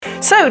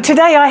So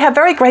today I have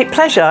very great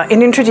pleasure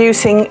in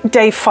introducing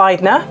Dave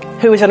Feidner,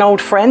 who is an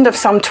old friend of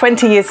some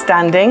 20 years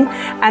standing,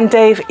 and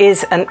Dave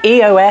is an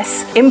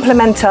EOS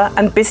implementer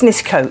and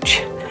business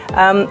coach.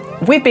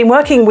 We've been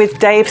working with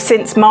Dave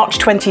since March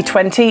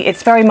 2020.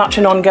 It's very much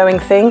an ongoing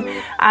thing.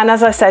 And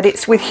as I said,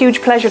 it's with huge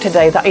pleasure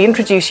today that I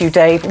introduce you,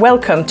 Dave.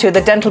 Welcome to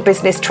the Dental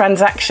Business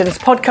Transactions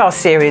podcast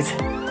series.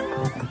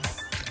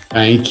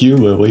 Thank you,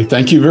 Lily.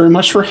 Thank you very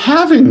much for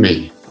having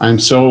me. I'm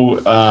so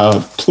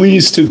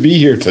pleased to be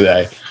here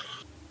today.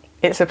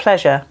 It's a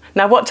pleasure.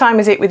 Now, what time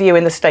is it with you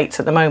in the States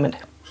at the moment?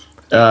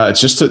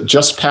 It's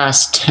just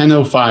past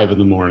 10:05 in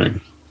the morning.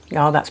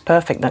 Oh, that's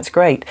perfect. That's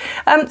great.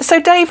 So,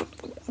 Dave,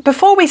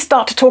 before we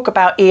start to talk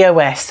about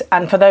EOS,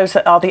 and for those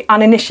that are the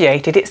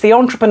uninitiated, it's the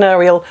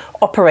Entrepreneurial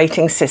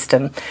Operating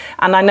System.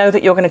 And I know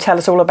that you're going to tell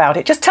us all about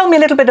it. Just tell me a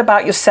little bit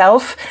about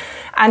yourself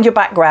and your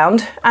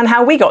background and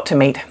how we got to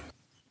meet.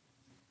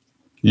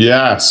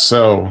 Yeah,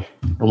 so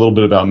a little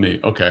bit about me.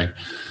 Okay.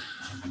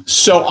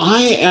 So I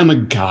am a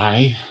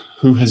guy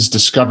who has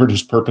discovered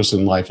his purpose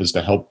in life is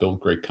to help build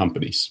great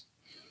companies.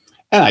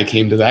 And I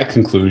came to that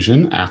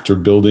conclusion after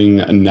building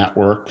a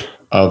network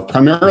of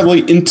primarily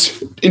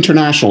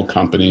international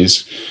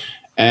companies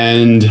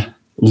and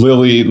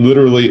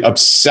literally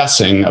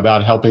obsessing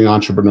about helping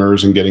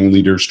entrepreneurs and getting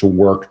leaders to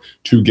work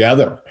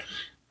together.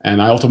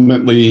 And I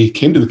ultimately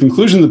came to the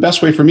conclusion the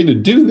best way for me to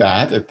do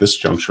that at this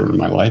juncture in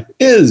my life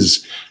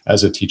is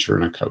as a teacher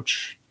and a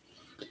coach.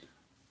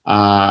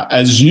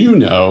 As you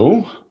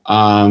know,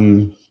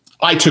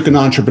 I took an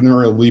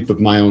entrepreneurial leap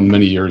of my own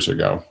many years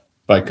ago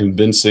by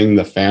convincing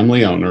the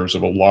family owners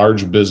of a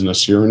large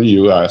business here in the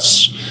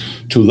U.S.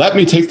 to let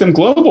me take them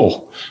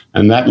global.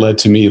 And that led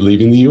to me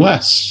leaving the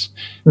U.S.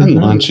 and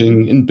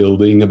launching and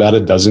building about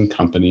a dozen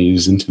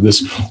companies into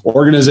this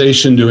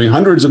organization, doing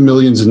hundreds of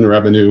millions in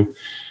revenue.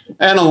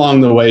 And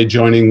along the way,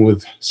 joining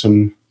with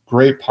some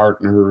great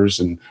partners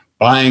and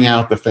buying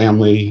out the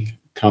family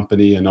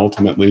company and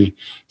ultimately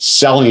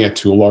selling it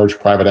to a large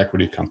private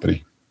equity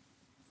company.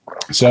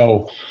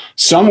 So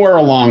somewhere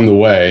along the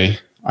way,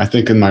 I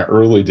think in my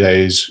early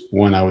days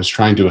when I was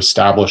trying to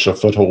establish a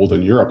foothold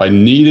in Europe, I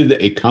needed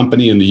a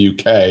company in the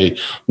UK,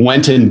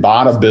 went and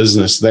bought a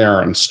business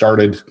there and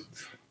started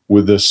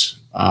with this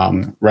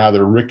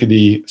rather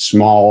rickety,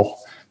 small,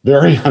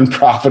 very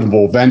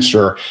unprofitable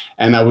venture.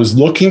 And I was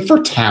looking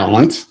for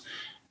talent.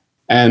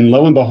 And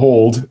lo and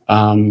behold,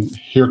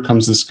 here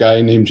comes this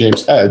guy named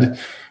James Head,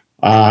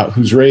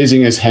 who's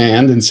raising his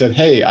hand and said,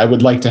 "Hey, I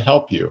would like to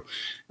help you."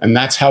 And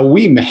that's how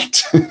we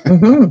met.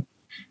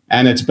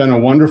 And it's been a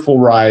wonderful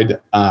ride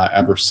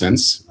ever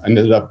since. I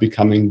ended up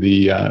becoming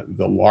the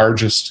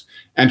largest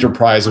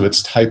enterprise of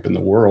its type in the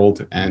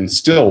world and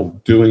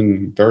still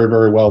doing very,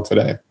 very well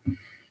today.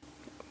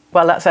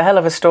 Well, that's a hell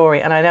of a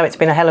story, and I know it's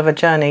been a hell of a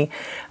journey.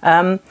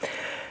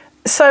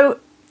 So,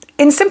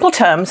 in simple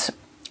terms,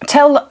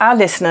 tell our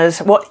listeners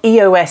what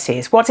EOS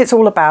is, what it's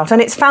all about,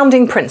 and its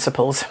founding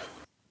principles.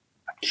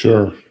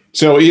 Sure.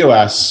 So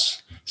EOS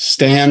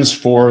stands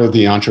for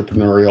the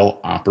Entrepreneurial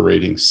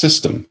Operating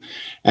System,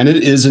 and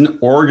it is an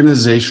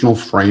organizational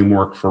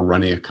framework for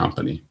running a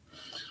company.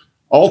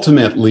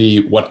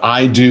 Ultimately, what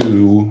I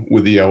do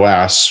with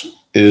EOS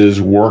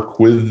is work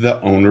with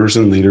the owners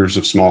and leaders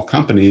of small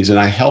companies, and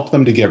I help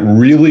them to get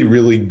really,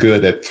 really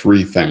good at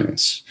three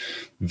things: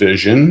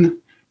 vision,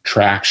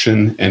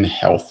 traction, and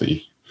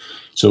healthy.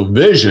 So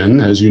vision,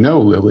 as you know,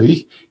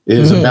 Lily,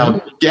 is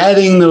about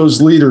getting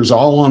those leaders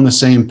all on the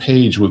same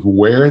page with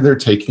where they're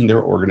taking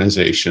their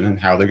organization and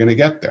how they're going to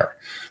get there.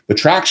 The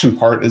traction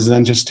part is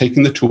then just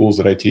taking the tools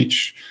that I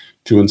teach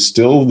to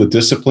instill the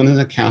discipline and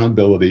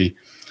accountability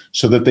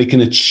so that they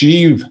can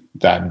achieve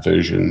that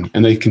vision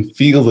and they can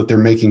feel that they're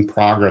making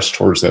progress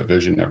towards that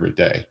vision every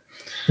day.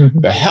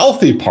 The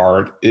healthy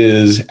part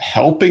is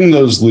helping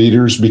those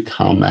leaders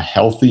become a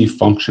healthy,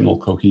 functional,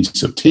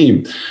 cohesive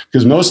team.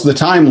 Because most of the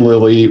time,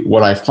 Lily,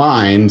 what I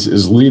find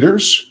is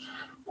leaders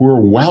who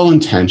are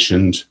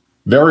well-intentioned,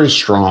 very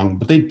strong,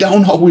 but they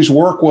don't always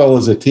work well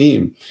as a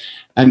team.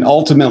 And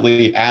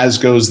ultimately, as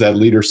goes that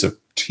leadership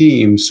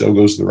team, so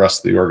goes the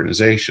rest of the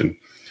organization.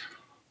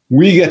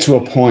 We get to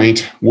a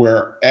point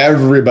where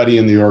everybody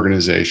in the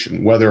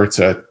organization, whether it's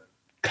a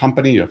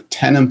company of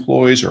 10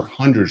 employees or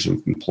hundreds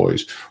of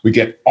employees, we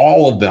get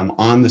all of them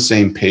on the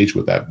same page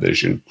with that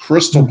vision,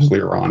 crystal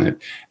clear on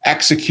it,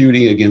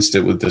 executing against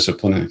it with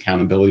discipline and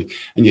accountability,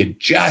 and you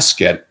just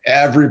get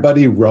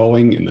everybody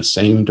rowing in the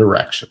same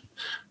direction.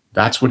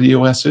 That's what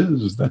EOS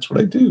is. That's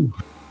what I do.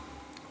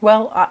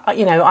 Well,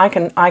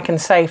 I can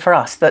say for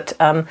us that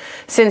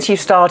since you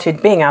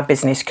started being our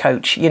business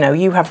coach,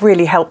 you have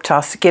really helped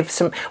us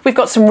we've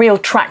got some real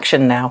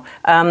traction now.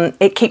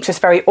 It keeps us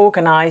very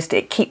organized.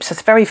 It keeps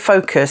us very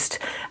focused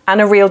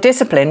and a real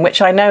discipline,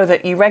 which I know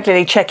that you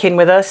regularly check in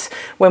with us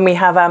when we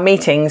have our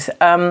meetings.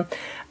 And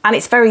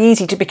it's very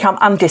easy to become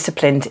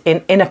undisciplined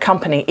in a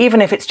company, even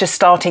if it's just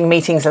starting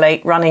meetings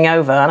late, running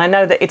over. And I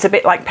know that it's a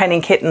bit like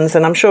penning kittens,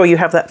 and I'm sure you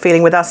have that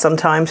feeling with us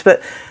sometimes,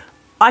 but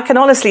I can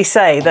honestly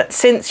say that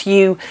since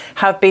you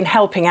have been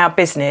helping our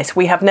business,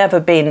 we have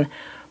never been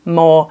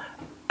more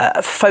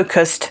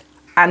focused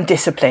and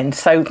disciplined.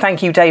 So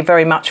thank you, Dave,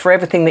 very much for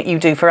everything that you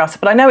do for us.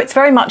 But I know it's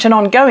very much an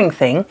ongoing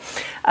thing.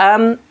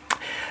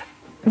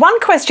 One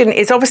question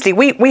is, obviously,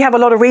 we have a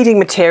lot of reading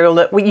material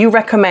that you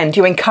recommend,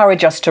 you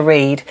encourage us to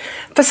read.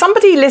 For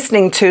somebody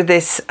listening to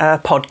this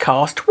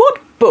podcast, what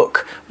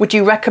book would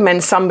you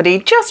recommend somebody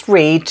just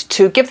read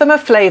to give them a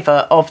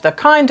flavour of the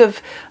kind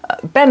of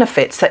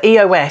benefits that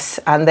EOS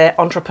and their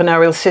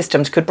entrepreneurial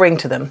systems could bring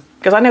to them?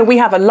 Because I know we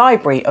have a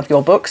library of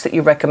your books that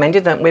you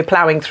recommended that we're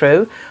ploughing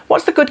through.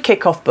 What's the good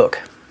kick-off book?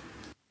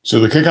 So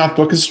the kickoff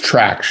book is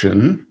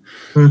Traction.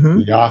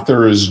 Mm-hmm. The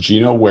author is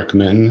Gino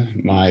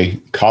Wickman, my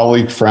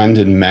colleague, friend,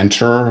 and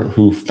mentor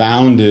who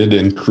founded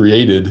and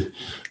created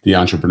the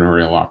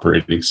Entrepreneurial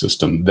Operating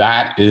System.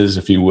 That is,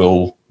 if you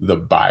will, the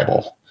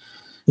Bible.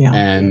 Yeah.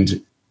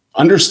 And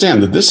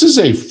understand that this is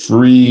a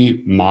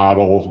free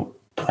model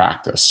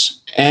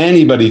practice.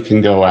 Anybody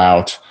can go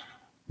out,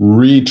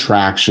 read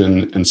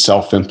Traction, and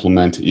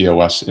self-implement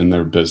EOS in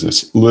their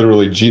business.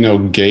 Literally,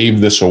 Gino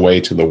gave this away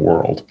to the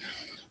world.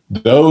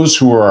 Those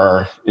who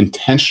are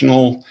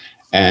intentional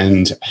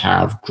and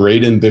have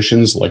great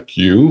ambitions like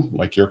you,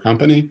 like your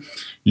company,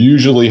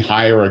 usually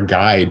hire a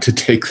guide to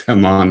take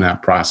them on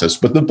that process.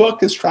 But the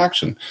book is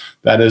Traction.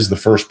 That is the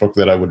first book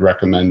that I would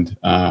recommend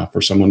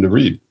for someone to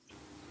read.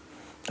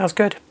 That's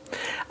good.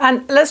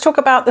 And let's talk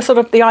about the sort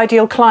of the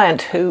ideal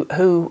client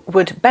who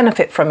would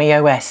benefit from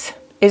EOS.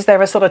 Is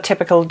there a sort of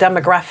typical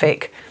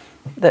demographic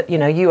that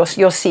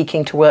you're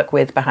seeking to work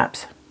with,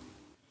 perhaps?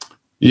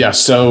 Yeah.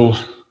 So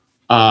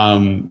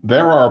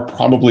there are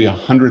probably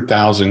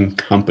 100,000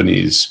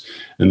 companies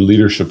and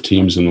leadership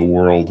teams in the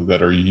world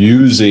that are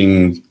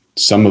using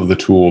some of the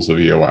tools of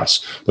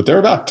EOS, but there are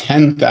about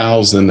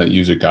 10,000 that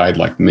use a guide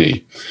like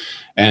me.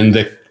 And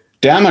the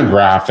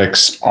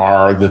demographics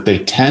are that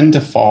they tend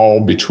to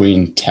fall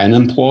between 10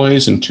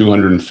 employees and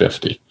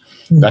 250.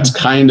 Mm-hmm. That's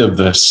kind of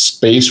the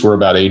space where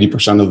about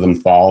 80% of them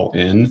fall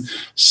in.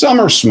 Some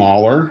are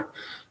smaller,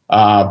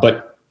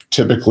 but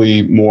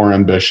typically more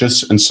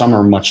ambitious, and some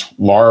are much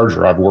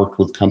larger. I've worked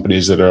with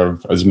companies that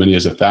have as many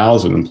as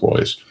 1,000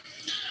 employees.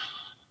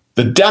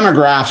 The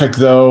demographic,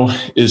 though,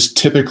 is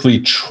typically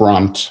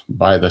trumped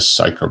by the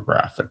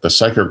psychographic. The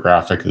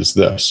psychographic is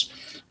this.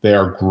 They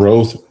are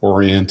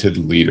growth-oriented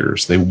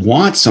leaders. They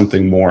want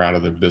something more out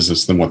of their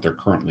business than what they're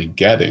currently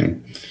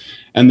getting.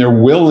 And they're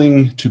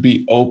willing to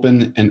be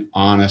open and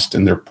honest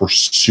in their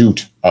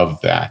pursuit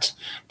of that.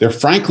 They're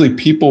frankly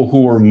people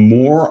who are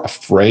more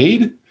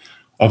afraid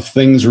of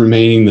things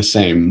remaining the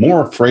same,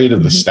 more afraid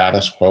of the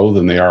status quo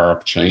than they are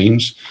of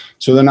change.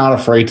 So they're not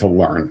afraid to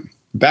learn.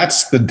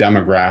 That's the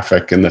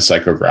demographic and the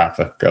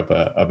psychographic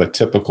of a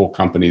typical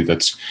company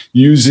that's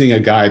using a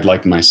guide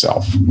like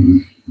myself.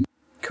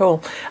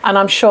 Cool. And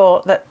I'm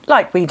sure that,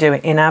 like we do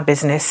in our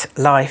business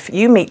life,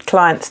 you meet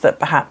clients that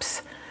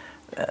perhaps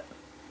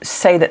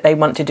say that they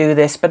want to do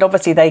this, but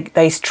obviously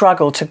they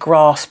struggle to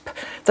grasp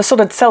the sort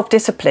of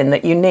self-discipline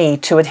that you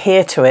need to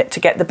adhere to it,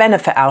 to get the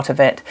benefit out of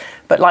it.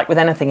 But like with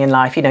anything in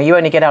life, you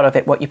only get out of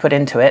it what you put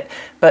into it.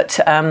 But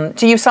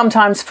do you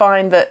sometimes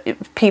find that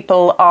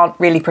people aren't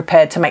really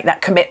prepared to make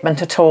that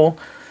commitment at all?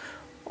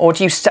 Or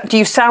do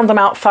you sound them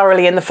out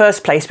thoroughly in the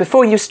first place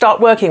before you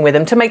start working with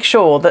them to make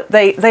sure that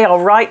they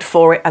are right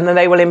for it and that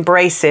they will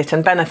embrace it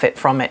and benefit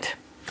from it?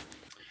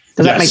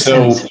 Does that make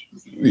sense?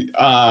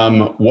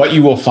 What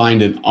you will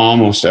find in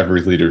almost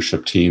every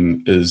leadership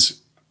team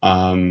is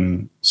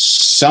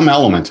some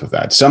element of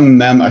that.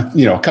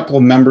 A couple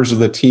of members of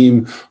the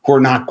team who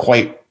are not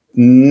quite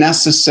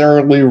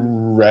necessarily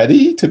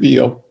ready to be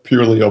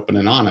purely open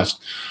and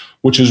honest,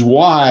 which is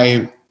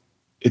why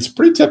it's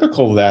pretty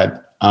typical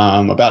that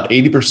about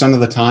 80%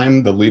 of the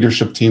time, the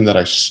leadership team that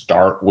I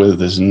start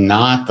with is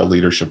not the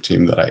leadership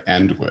team that I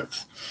end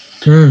with.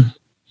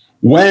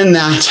 When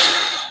that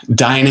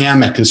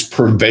dynamic is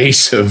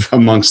pervasive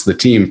amongst the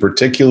team,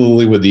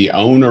 particularly with the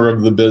owner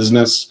of the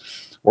business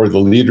or the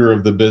leader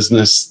of the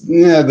business,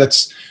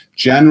 that's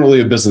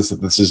generally a business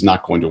that this is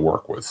not going to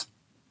work with.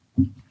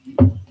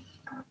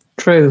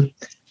 True.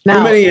 Now,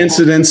 too many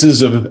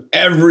incidences of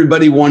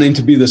everybody wanting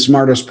to be the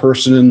smartest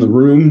person in the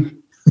room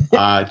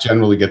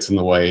generally gets in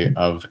the way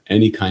of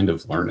any kind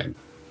of learning.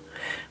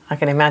 I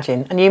can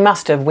imagine. And you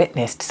must have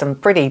witnessed some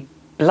pretty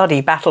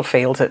bloody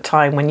battlefields at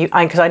time when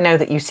because I know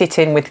that you sit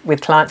in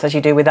with clients as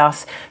you do with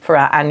us for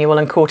our annual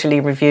and quarterly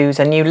reviews,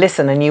 and you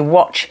listen and you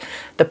watch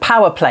the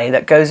power play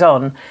that goes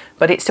on.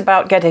 But it's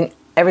about getting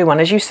everyone,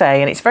 as you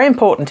say, and it's very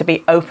important to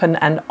be open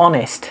and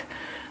honest.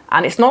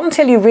 And it's not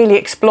until you really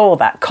explore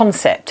that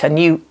concept and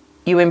you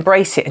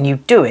embrace it and you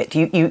do it,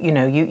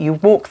 you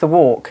walk the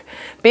walk.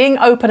 Being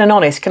open and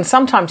honest can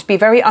sometimes be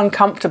very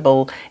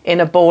uncomfortable in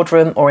a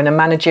boardroom or in a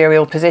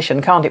managerial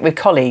position, can't it, with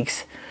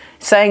colleagues?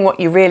 Saying what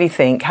you really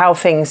think, how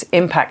things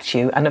impact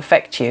you and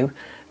affect you.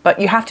 But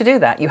you have to do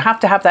that. You have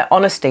to have that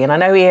honesty. And I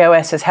know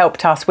EOS has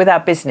helped us with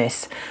our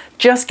business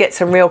just get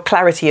some real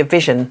clarity of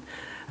vision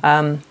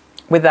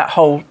with the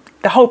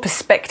whole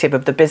perspective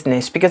of the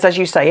business. Because as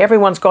you say,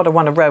 everyone's got to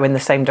want to row in the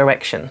same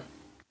direction.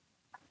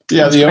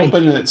 Yeah, the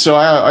open. So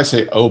I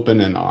say open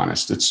and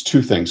honest. It's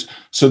two things.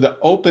 So the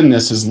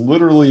openness is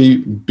literally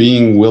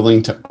being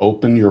willing to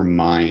open your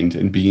mind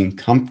and being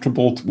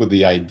comfortable with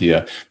the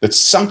idea that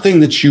something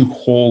that you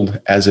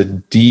hold as a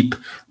deep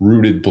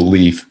rooted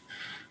belief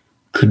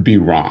could be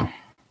wrong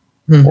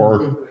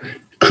or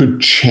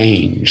could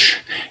change.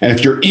 And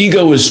if your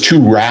ego is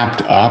too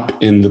wrapped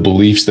up in the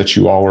beliefs that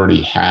you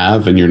already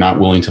have and you're not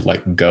willing to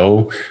let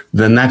go,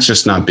 then that's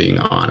just not being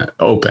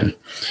open.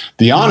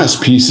 The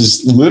honest piece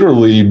is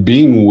literally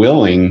being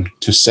willing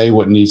to say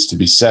what needs to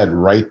be said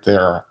right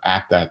there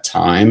at that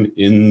time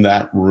in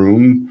that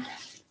room.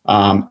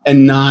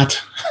 And not,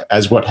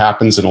 as what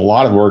happens in a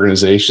lot of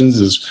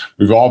organizations, is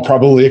we've all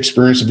probably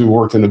experienced if we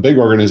worked in a big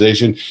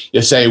organization,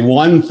 you say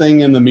one thing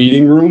in the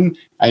meeting room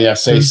and you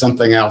say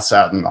something else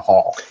out in the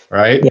hall,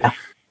 right? Yeah.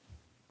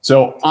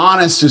 So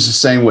honest is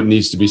just saying what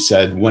needs to be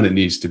said when it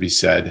needs to be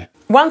said.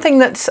 One thing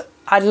that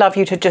I'd love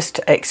you to just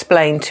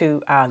explain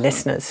to our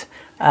listeners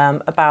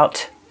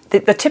about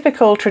the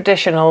typical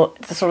traditional,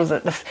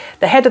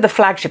 the head of the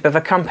flagship of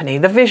a company,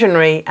 the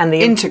visionary and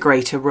the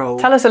integrator role.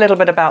 Tell us a little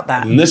bit about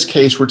that. In this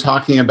case, we're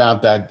talking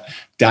about that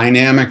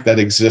dynamic that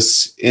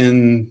exists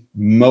in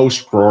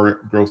most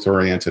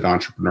growth-oriented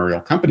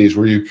entrepreneurial companies,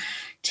 where you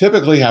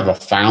typically have a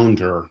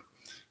founder,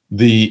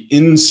 the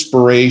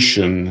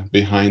inspiration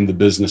behind the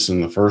business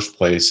in the first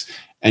place,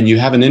 and you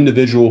have an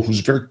individual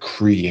who's very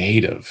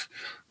creative,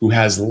 who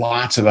has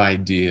lots of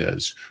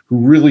ideas, who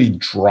really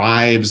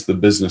drives the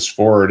business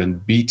forward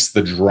and beats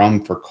the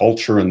drum for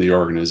culture in the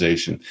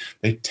organization.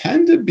 They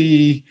tend to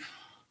be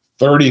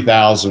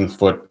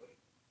 30,000-foot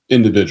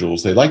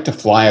individuals. They like to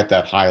fly at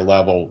that high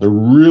level. They're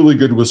really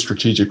good with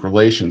strategic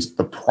relations.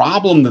 The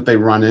problem that they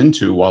run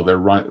into while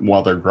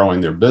they're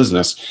growing their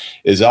business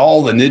is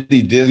all the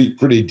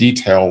nitty-gritty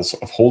details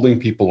of holding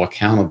people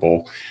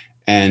accountable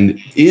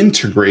and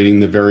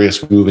integrating the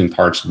various moving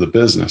parts of the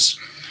business.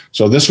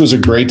 So this was a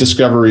great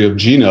discovery of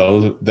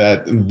Gino,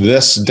 that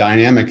this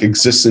dynamic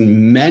exists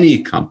in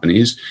many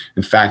companies.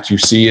 In fact, you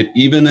see it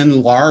even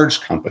in large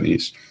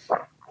companies.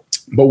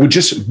 But with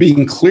just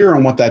being clear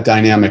on what that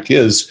dynamic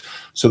is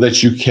so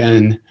that you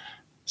can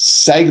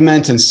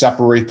segment and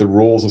separate the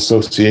roles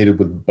associated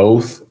with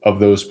both of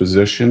those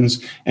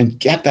positions and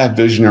get that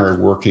visionary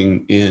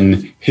working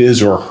in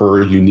his or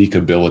her unique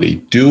ability,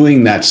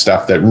 doing that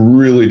stuff that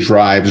really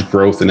drives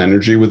growth and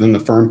energy within the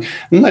firm,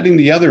 and letting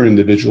the other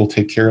individual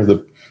take care of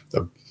the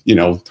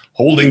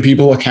holding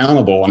people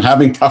accountable and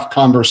having tough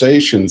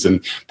conversations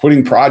and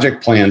putting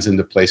project plans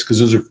into place, because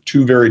those are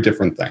two very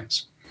different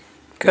things.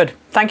 Good.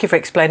 Thank you for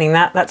explaining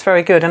that. That's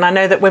very good. And I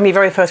know that when we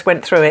very first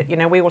went through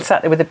it, we all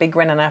sat there with a big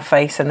grin on our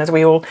face, and as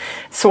we all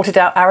sorted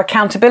out our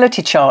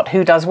accountability chart,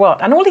 who does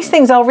what. And all these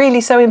things are really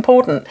so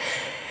important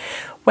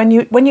when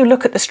you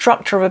look at the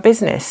structure of a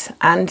business.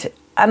 And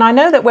I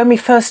know that when we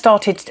first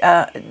started,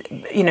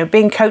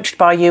 being coached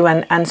by you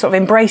and sort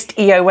of embraced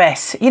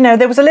EOS,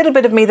 there was a little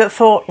bit of me that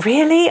thought,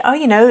 really?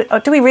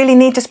 Do we really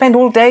need to spend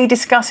all day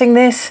discussing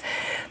this?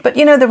 But,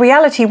 the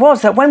reality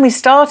was that when we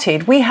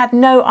started, we had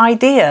no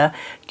idea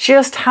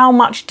just how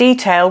much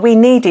detail we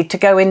needed to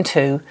go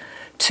into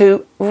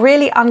to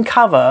really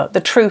uncover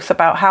the truth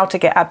about how to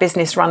get our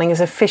business running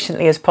as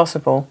efficiently as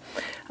possible.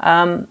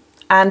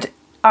 And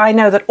I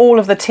know that all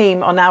of the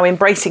team are now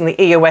embracing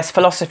the EOS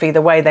philosophy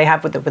the way they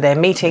have with their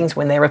meetings,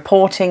 when they're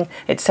reporting,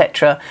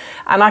 etc.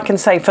 And I can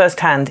say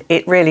firsthand,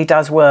 it really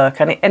does work,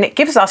 and it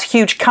gives us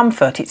huge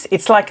comfort.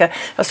 It's like a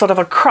sort of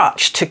a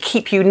crutch to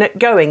keep you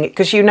going,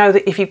 because you know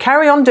that if you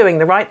carry on doing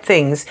the right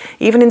things,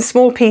 even in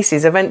small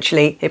pieces,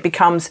 eventually it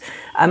becomes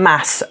a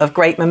mass of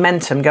great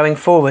momentum going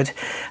forward.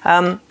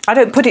 I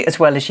don't put it as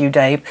well as you,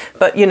 Dave,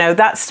 but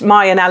that's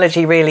my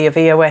analogy really of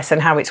EOS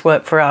and how it's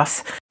worked for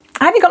us.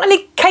 Have you got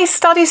any case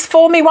studies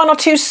for me? One or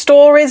two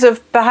stories of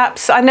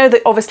perhaps, I know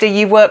that obviously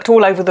you worked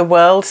all over the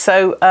world,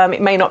 so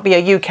it may not be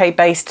a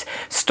UK-based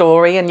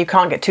story and you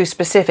can't get too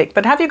specific,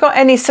 but have you got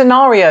any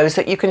scenarios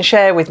that you can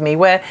share with me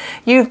where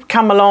you've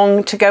come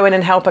along to go in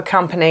and help a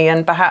company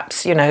and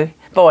perhaps,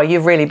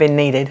 you've really been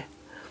needed?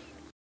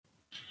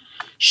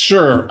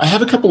 Sure. I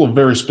have a couple of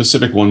very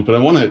specific ones, but I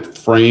want to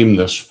frame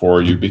this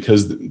for you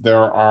because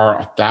there are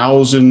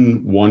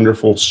 1,000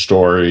 wonderful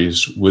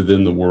stories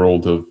within the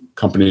world of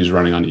companies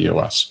running on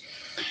EOS.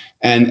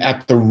 And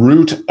at the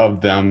root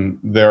of them,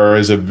 there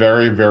is a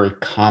very, very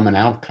common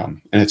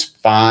outcome. And it's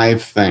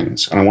 5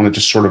 things. And I want to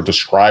just sort of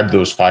describe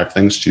those 5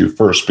 things to you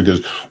first,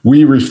 because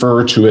we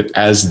refer to it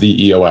as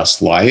the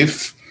EOS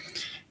life.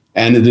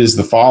 And it is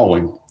the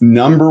following.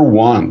 Number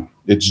 1,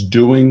 it's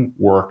doing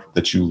work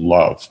that you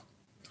love.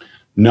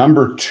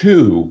 Number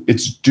 2,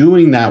 it's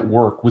doing that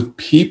work with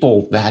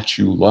people that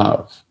you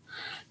love.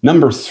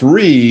 Number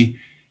 3,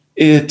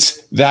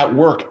 it's that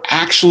work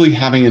actually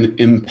having an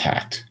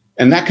impact.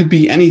 And that could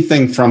be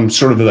anything from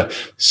sort of the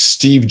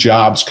Steve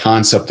Jobs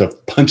concept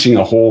of punching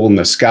a hole in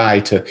the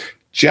sky to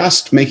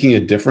just making a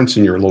difference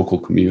in your local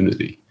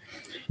community.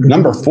 Mm-hmm.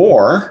 Number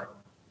 4,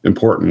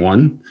 important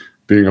one,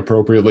 being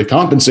appropriately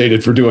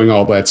compensated for doing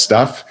all that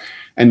stuff.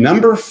 And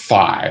number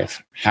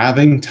 5,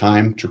 having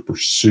time to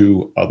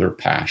pursue other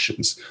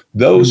passions.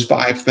 Those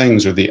 5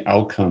 things are the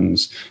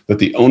outcomes that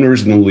the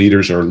owners and the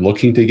leaders are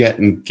looking to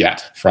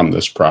get from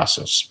this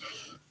process.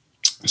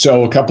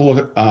 So a couple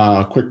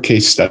of quick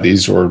case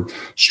studies or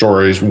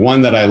stories.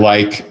 One that I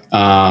like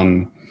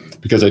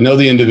because I know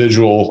the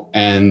individual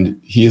and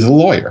he is a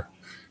lawyer.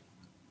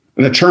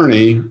 An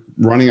attorney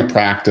running a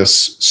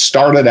practice,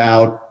 started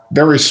out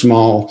very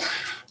small.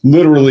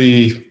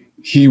 Literally,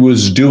 he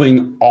was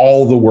doing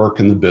all the work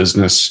in the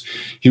business.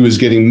 He was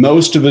getting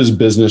most of his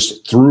business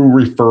through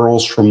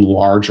referrals from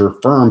larger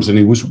firms, and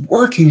he was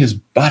working his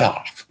butt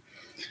off.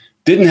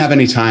 Didn't have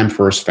any time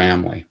for his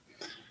family.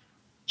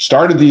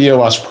 Started the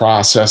EOS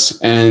process,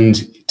 and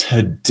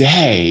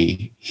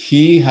today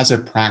he has a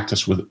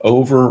practice with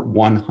over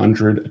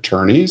 100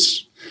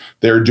 attorneys.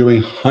 They're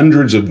doing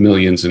hundreds of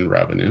millions in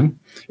revenue.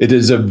 It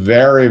is a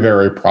very,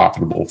 very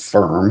profitable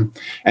firm.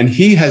 And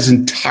he has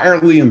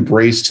entirely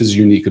embraced his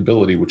unique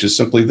ability, which is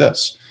simply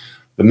this.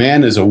 The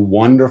man is a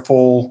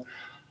wonderful,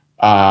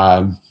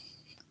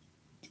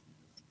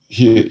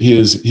 he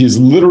is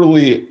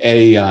literally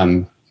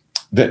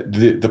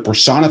the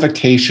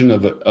personification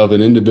of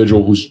an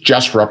individual who's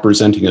just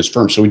representing his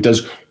firm. So he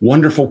does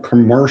wonderful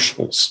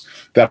commercials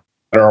that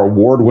are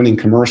award-winning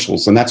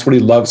commercials, and that's what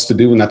he loves to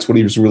do, and that's what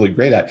he was really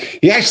great at.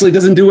 He actually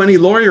doesn't do any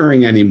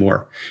lawyering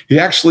anymore. He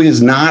actually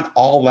is not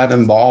all that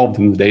involved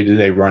in the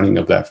day-to-day running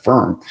of that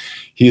firm.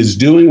 He is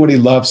doing what he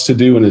loves to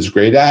do and is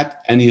great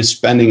at, and he is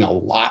spending a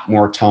lot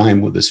more time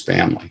with his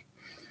family.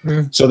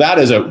 So that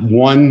is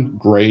one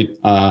great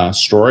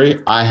story.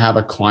 I have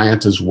a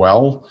client as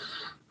well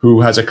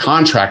who has a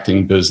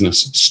contracting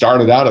business.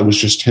 Started out, it was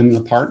just him and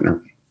the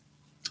partner.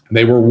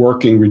 They were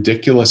working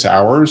ridiculous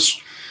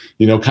hours,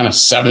 kind of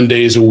 7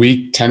 days a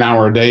week,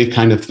 10-hour-a-day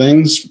kind of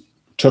things.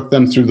 Took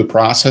them through the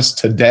process.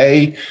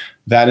 Today,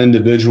 that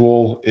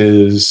individual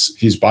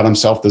he's bought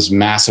himself this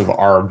massive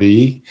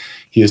RV.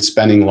 He is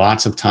spending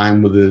lots of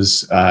time with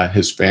his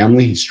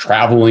family. He's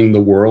traveling the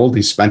world.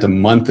 He spent a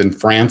month in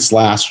France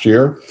last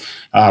year,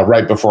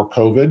 right before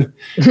COVID.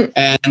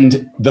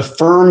 And the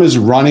firm is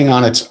running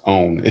on its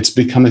own. It's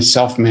become a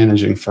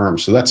self-managing firm.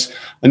 So that's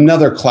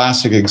another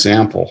classic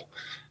example.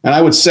 And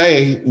I would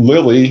say,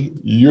 Lily,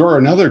 you're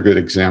another good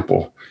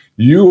example.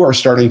 You are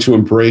starting to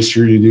embrace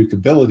your unique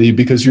ability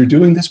because you're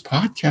doing this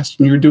podcast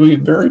and you're doing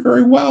it very,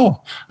 very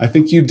well. I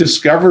think you've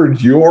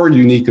discovered your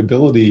unique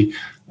ability,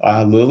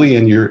 Lily,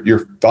 and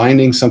you're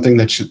finding something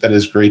that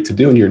is great to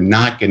do, and you're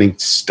not getting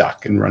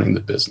stuck in running the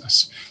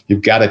business.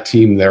 You've got a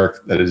team there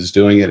that is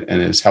doing it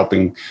and is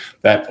helping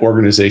that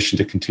organization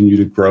to continue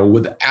to grow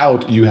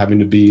without you having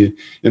to be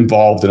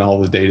involved in all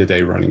the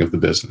day-to-day running of the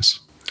business.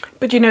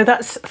 But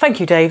thank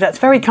you, Dave. That's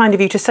very kind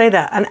of you to say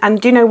that. And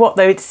do you know what,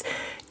 though?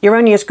 You're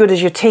only as good as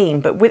your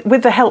team. But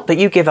with the help that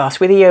you give us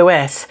with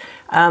EOS,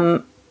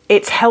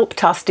 it's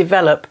helped us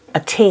develop a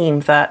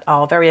team that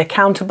are very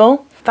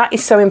accountable. That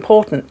is so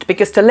important,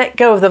 because to let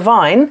go of the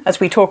vine,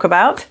 as we talk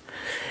about,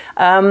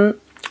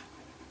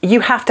 you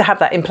have to have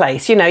that in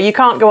place. You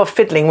can't go off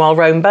fiddling while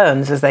Rome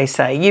burns, as they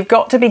say. You've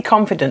got to be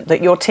confident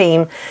that your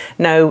team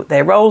know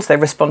their roles, their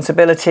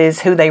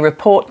responsibilities, who they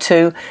report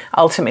to,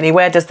 ultimately,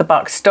 where does the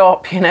buck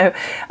stop,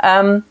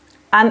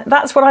 And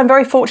that's what I'm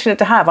very fortunate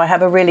to have. I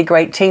have a really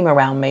great team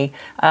around me.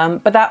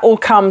 But that all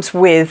comes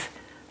with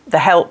the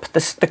help,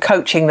 the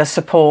coaching, the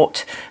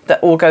support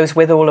that all goes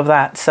with all of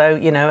that. So,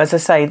 as I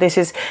say,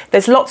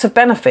 there's lots of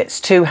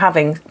benefits to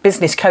having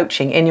business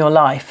coaching in your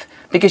life,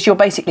 because you're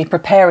basically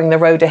preparing the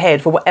road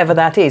ahead for whatever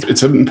that is.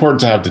 It's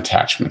important to have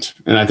detachment.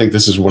 And I think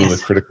this is one of the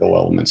critical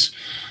elements.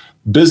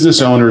 Business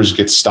owners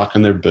get stuck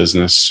in their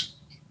business.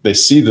 They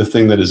see the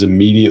thing that is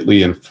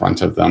immediately in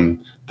front of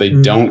them. They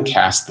don't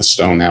cast the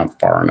stone out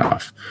far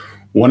enough.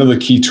 One of the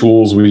key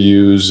tools we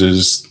use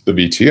is the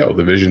VTO,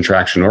 the Vision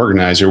Traction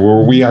Organizer,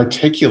 where we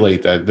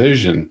articulate that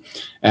vision.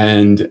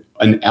 And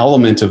an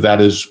element of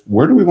that is,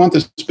 where do we want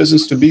this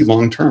business to be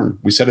long term?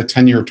 We set a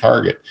 10-year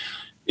target.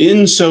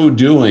 In so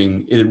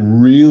doing, it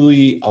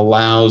really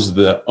allows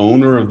the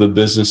owner of the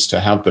business to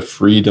have the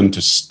freedom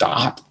to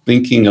stop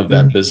thinking of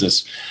that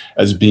business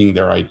as being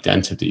their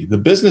identity. The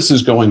business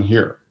is going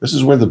here. This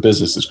is where the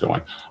business is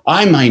going.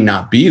 I might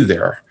not be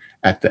there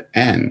at the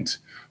end,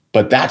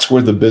 but that's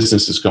where the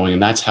business is going.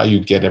 And that's how you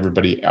get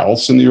everybody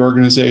else in the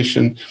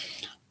organization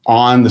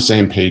on the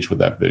same page with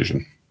that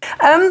vision.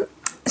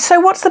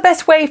 So what's the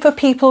best way for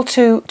people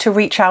to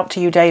reach out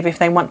to you, Dave, if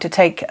they want to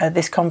take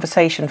this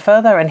conversation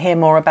further and hear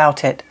more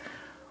about it?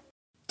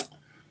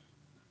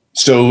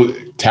 So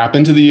tap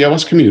into the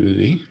EOS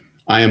community.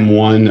 I am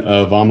one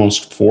of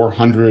almost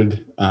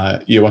 400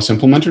 EOS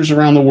implementers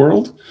around the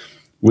world.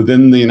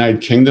 Within the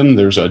United Kingdom,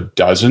 there's a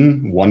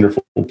dozen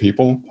wonderful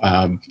people.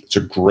 It's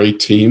a great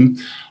team.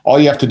 All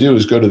you have to do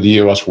is go to the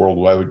EOS World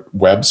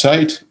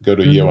website, go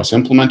to EOS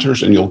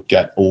Implementers, and you'll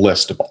get a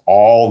list of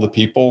all the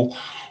people,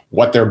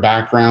 what their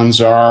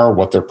backgrounds are,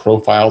 what their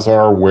profiles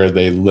are, where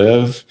they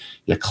live.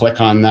 You click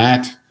on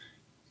that,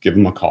 give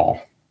them a call.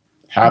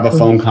 Have a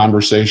phone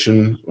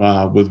conversation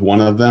with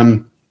one of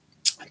them.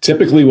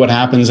 Typically, what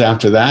happens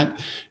after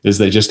that is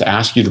they just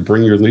ask you to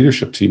bring your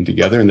leadership team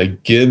together, and they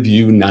give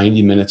you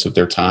 90 minutes of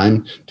their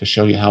time to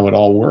show you how it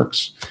all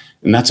works.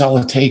 And that's all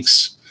it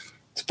takes.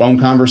 It's a phone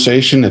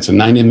conversation. It's a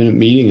 90-minute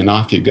meeting, and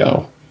off you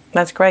go.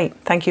 That's great.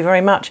 Thank you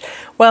very much.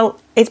 Well,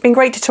 it's been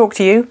great to talk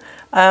to you.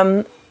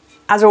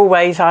 As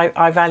always,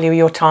 I value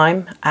your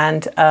time,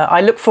 and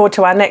I look forward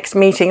to our next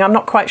meeting. I'm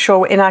not quite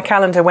sure in our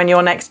calendar when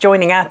you're next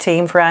joining our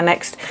team for our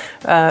next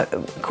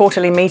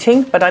quarterly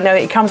meeting, but I know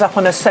it comes up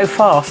on us so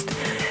fast.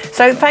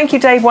 So thank you,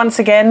 Dave, once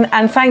again,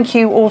 and thank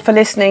you all for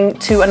listening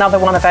to another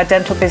one of our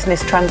Dental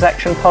Business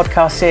Transaction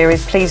podcast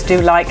series. Please do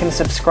like and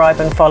subscribe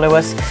and follow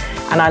us,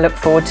 and I look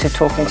forward to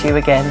talking to you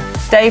again.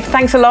 Dave,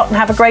 thanks a lot and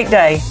have a great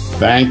day.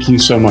 Thank you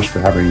so much for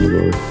having me,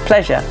 Lily.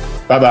 Pleasure.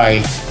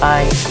 Bye-bye.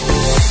 Bye.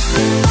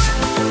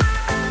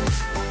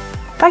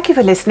 Thank you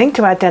for listening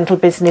to our Dental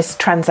Business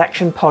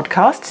Transaction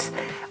podcasts.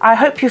 I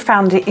hope you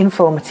found it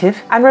informative,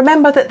 and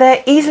remember that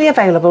they're easily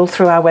available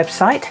through our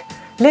website,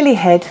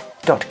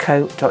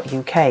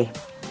 lilyhead.co.uk.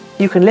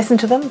 You can listen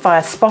to them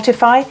via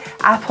Spotify,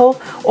 Apple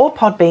or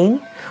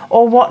Podbean,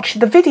 or watch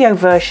the video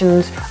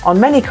versions on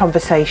many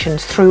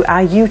conversations through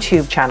our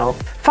YouTube channel.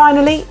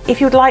 Finally,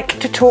 if you'd like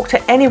to talk to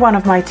any one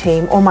of my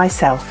team or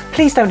myself,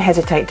 please don't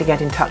hesitate to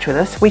get in touch with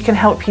us. We can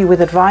help you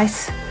with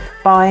advice,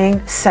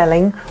 buying,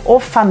 selling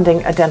or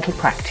funding a dental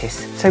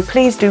practice. So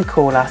please do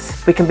call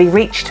us. We can be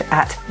reached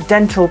at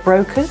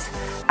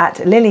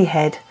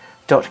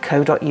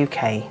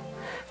dentalbrokers@lilyhead.co.uk.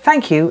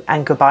 Thank you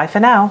and goodbye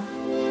for now.